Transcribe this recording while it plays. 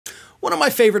one of my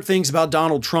favorite things about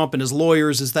Donald Trump and his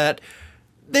lawyers is that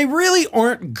they really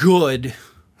aren't good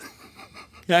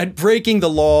at breaking the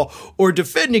law or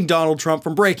defending Donald Trump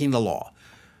from breaking the law.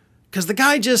 Because the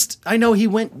guy I know he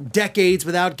went decades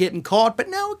without getting caught, but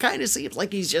now it kind of seems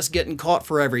like he's just getting caught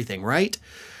for everything, right?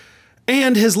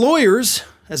 And his lawyers,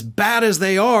 as bad as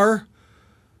they are,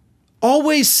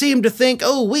 always seem to think,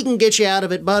 oh, we can get you out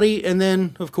of it, buddy. And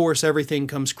then, of course, everything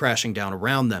comes crashing down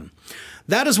around them.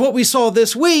 That is what we saw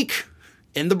this week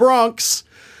in the Bronx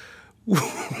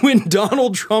when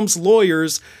Donald Trump's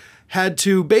lawyers had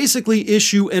to basically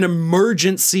issue an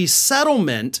emergency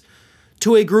settlement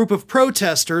to a group of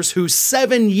protesters who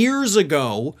 7 years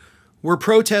ago were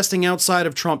protesting outside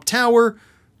of Trump Tower.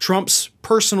 Trump's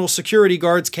personal security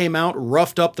guards came out,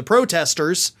 roughed up the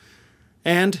protesters,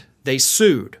 and they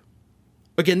sued.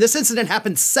 Again, this incident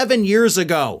happened 7 years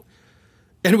ago,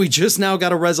 and we just now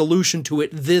got a resolution to it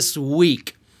this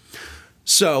week.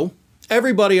 So,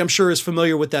 everybody I'm sure is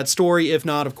familiar with that story. If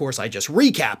not, of course, I just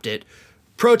recapped it.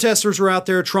 Protesters were out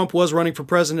there. Trump was running for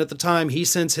president at the time. He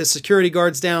sends his security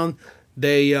guards down.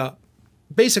 They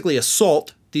basically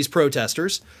assault these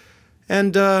protesters.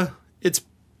 And it's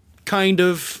kind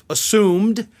of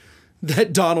assumed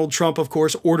that Donald Trump, of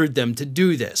course, ordered them to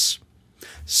do this.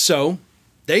 So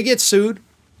they get sued.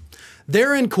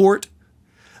 They're in court.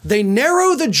 They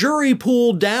narrow the jury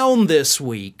pool down this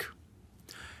week.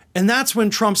 And that's when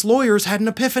Trump's lawyers had an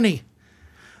epiphany.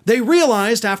 They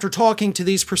realized after talking to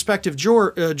these prospective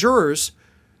jurors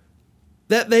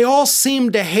that they all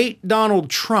seemed to hate Donald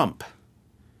Trump.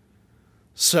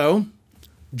 So,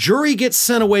 jury gets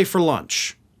sent away for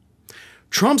lunch.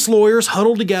 Trump's lawyers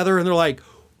huddle together and they're like,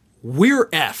 we're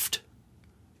effed.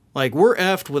 Like, we're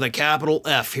effed with a capital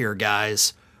F here,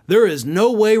 guys. There is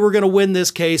no way we're going to win this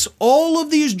case. All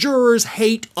of these jurors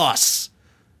hate us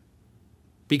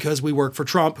because we work for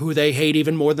Trump, who they hate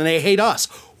even more than they hate us.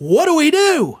 What do we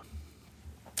do?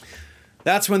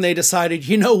 That's when they decided,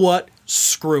 you know what?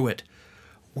 Screw it.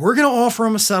 We're going to offer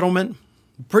them a settlement,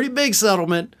 pretty big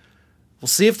settlement. We'll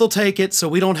see if they'll take it so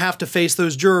we don't have to face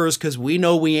those jurors because we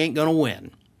know we ain't going to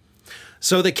win.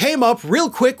 So they came up real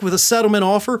quick with a settlement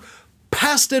offer,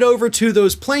 passed it over to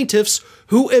those plaintiffs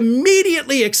who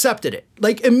immediately accepted it.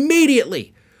 Like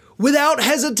immediately, without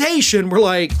hesitation, were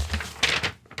like,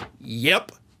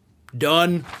 yep,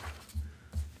 done.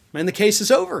 And the case is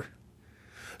over.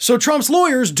 So Trump's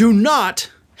lawyers do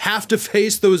not have to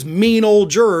face those mean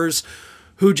old jurors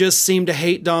who just seem to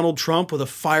hate Donald Trump with a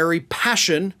fiery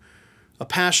passion, a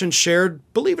passion shared,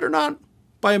 believe it or not,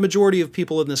 by a majority of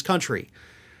people in this country.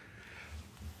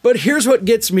 But here's what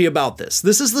gets me about this.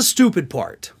 This is the stupid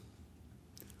part.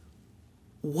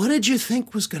 What did you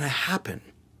think was going to happen?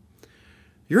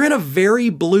 You're in a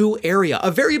very blue area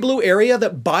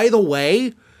that, by the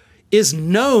way, is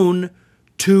known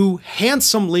to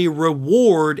handsomely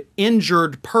reward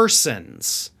injured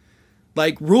persons.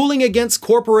 Like ruling against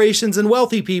corporations and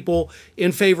wealthy people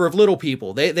in favor of little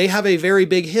people. They have a very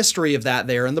big history of that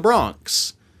there in the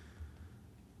Bronx.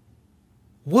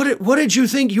 What did you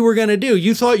think you were going to do?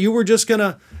 You thought you were just going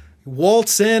to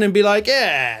waltz in and be like,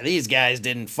 yeah, these guys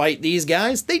didn't fight these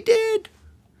guys. They did.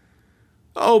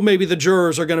 Oh, maybe the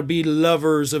jurors are going to be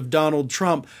lovers of Donald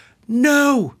Trump.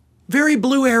 No, very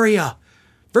blue area,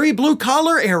 very blue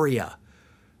collar area.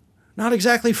 Not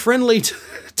exactly friendly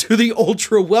to the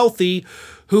ultra wealthy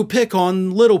who pick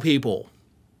on little people.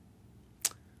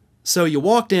 So you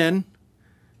walked in,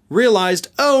 realized,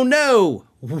 oh no,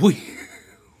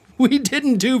 we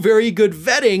didn't do very good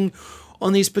vetting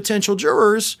on these potential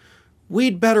jurors.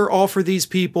 We'd better offer these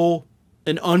people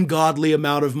an ungodly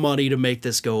amount of money to make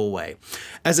this go away.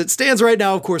 As it stands right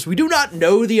now, of course, we do not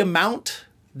know the amount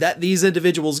that these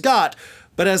individuals got,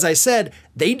 but as I said,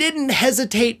 they didn't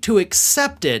hesitate to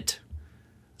accept it.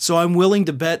 So I'm willing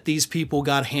to bet these people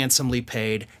got handsomely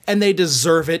paid, and they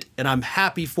deserve it, and I'm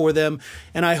happy for them,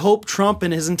 and I hope Trump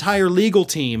and his entire legal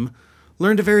team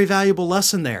learned a very valuable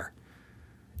lesson there.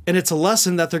 And it's a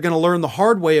lesson that they're going to learn the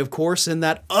hard way, of course, in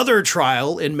that other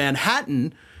trial in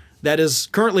Manhattan that is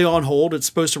currently on hold. It's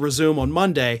supposed to resume on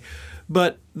Monday,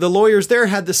 but the lawyers there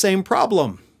had the same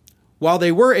problem. While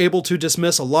they were able to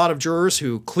dismiss a lot of jurors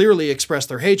who clearly expressed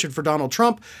their hatred for Donald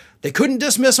Trump, they couldn't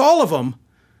dismiss all of them.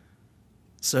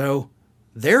 So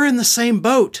they're in the same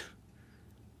boat.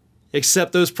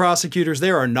 Except those prosecutors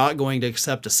there are not going to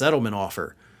accept a settlement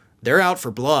offer. They're out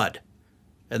for blood.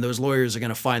 And those lawyers are going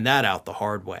to find that out the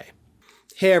hard way.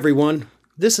 Hey everyone,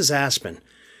 this is Aspen.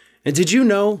 And did you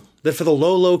know that for the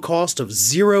low cost of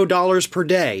 $0 per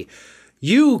day,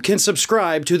 you can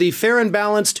subscribe to the Fair and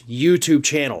Balanced YouTube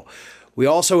channel. We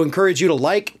also encourage you to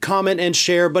like, comment, and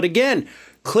share, but again,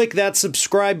 click that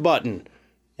subscribe button.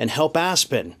 and help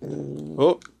Aspen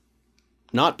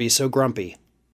not be so grumpy.